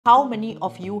How many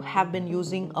of you have been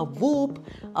using a Whoop,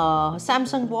 a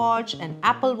Samsung Watch, an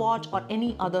Apple Watch, or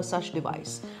any other such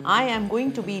device? I am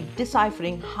going to be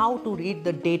deciphering how to read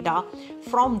the data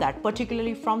from that,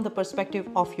 particularly from the perspective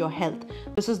of your health.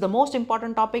 This is the most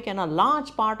important topic, and a large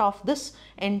part of this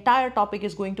entire topic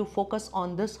is going to focus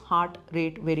on this heart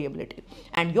rate variability.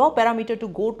 And your parameter to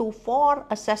go to for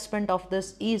assessment of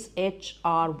this is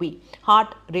HRV,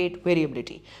 heart rate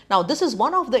variability. Now, this is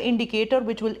one of the indicator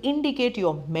which will indicate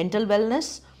your mental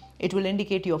wellness. It will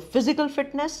indicate your physical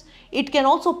fitness. It can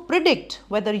also predict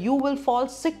whether you will fall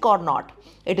sick or not.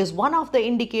 It is one of the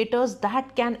indicators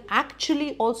that can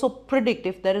actually also predict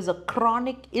if there is a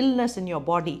chronic illness in your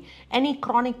body, any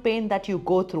chronic pain that you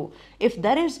go through. If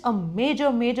there is a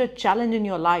major challenge in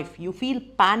your life, you feel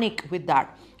panic with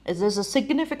that. If there's a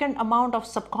significant amount of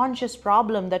subconscious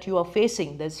problem that you are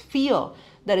facing, there's fear,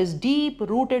 there is deep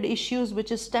rooted issues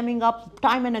which is stemming up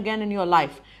time and again in your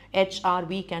life,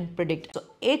 HRV can predict. So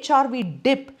HRV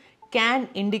dip can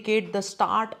indicate the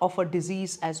start of a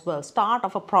disease as well, start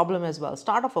of a problem as well,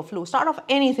 start of a flu, start of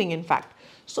anything in fact.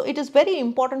 So it is very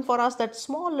important for us that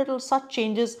small little such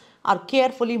changes are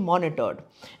carefully monitored.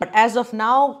 But as of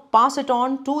now, pass it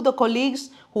on to the colleagues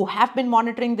who have been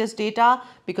monitoring this data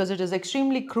because it is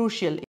extremely crucial.